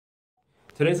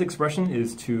Today's expression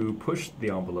is to push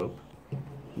the envelope.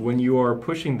 When you are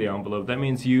pushing the envelope, that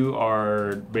means you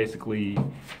are basically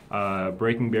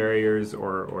breaking barriers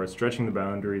or stretching the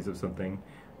boundaries of something,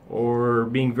 or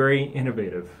being very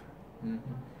innovative. Mm-hmm.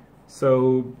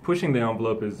 So pushing the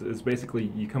envelope is basically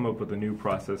you come up with a new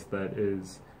process that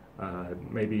is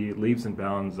maybe leaps and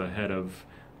bounds ahead of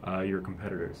your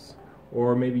competitors.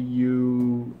 Or maybe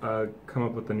you come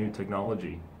up with a new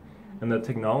technology, and that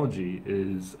technology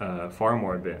is far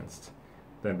more advanced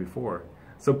than before.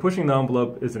 So pushing the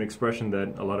envelope is an expression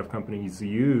that a lot of companies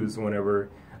use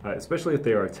whenever, especially if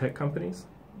they are tech companies,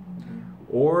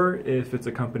 or if it's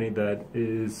a company that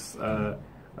is a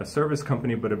service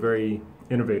company but a very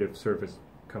innovative service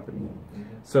company.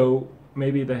 So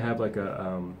maybe they have like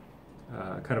a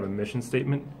kind of a mission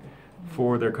statement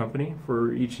for their company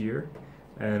for each year,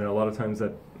 and a lot of times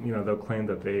that they'll claim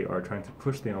that they are trying to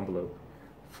push the envelope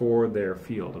for their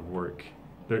field of work.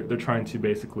 They're trying to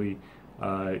basically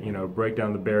break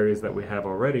down the barriers that we have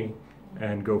already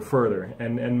and go further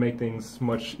and make things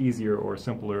much easier or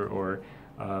simpler or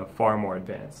far more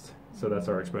advanced. So that's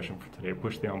our expression for today,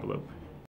 push the envelope.